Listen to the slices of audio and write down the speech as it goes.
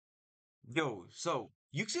Yo, so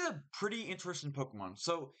UXIE is a pretty interesting Pokemon.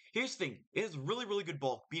 So here's the thing: it has really, really good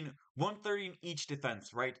bulk, being 130 in each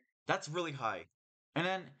defense, right? That's really high. And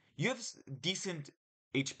then you have decent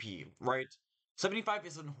HP, right? 75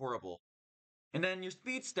 isn't horrible. And then your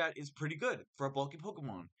speed stat is pretty good for a bulky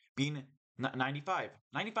Pokemon, being 95.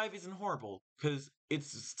 95 isn't horrible because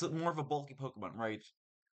it's more of a bulky Pokemon, right?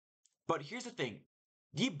 But here's the thing: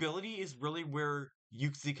 the ability is really where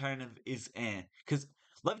Yuxi kind of is because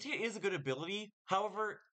Levitate is a good ability.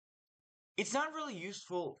 However, it's not really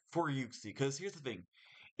useful for Yuxi because here's the thing: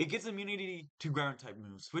 it gives immunity to ground type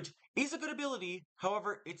moves, which is a good ability.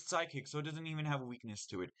 However, it's psychic, so it doesn't even have a weakness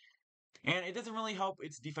to it, and it doesn't really help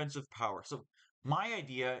its defensive power. So my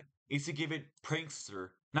idea is to give it Prankster.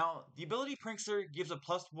 Now, the ability Prankster gives a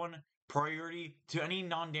 +1 priority to any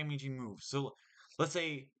non-damaging move. So let's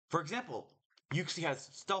say, for example, Yuxi has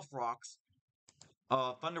Stealth Rocks,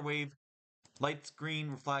 Thunder Wave, Light Screen,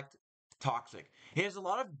 Reflect, Toxic. It has a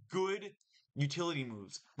lot of good utility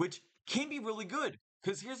moves, which can be really good.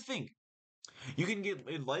 Because here's the thing: you can get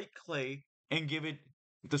a light clay and give it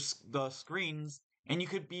the screens, and you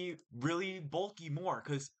could be really bulky more.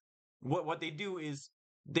 Because what they do is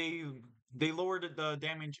they they lowered the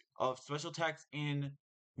damage of special attacks in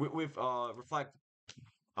with reflect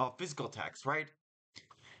physical attacks, right?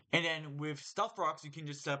 And then with Stuff Rocks, you can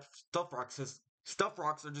just have Stuff Rocks. As Stuff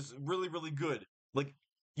Rocks are just really, really good. Like,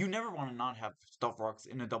 you never want to not have Stuff Rocks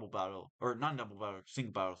in a double battle, or not double battle,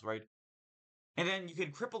 single battles, right? And then you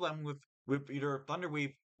can cripple them with either Thunder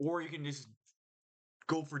Wave, or you can just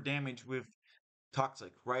go for damage with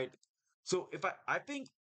Toxic, right? So I think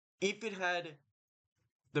if it had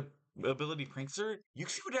the ability Prankster,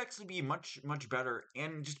 Yuxi would actually be much better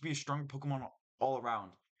and just be a strong Pokemon all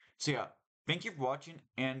around. So yeah, thank you for watching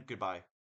and goodbye.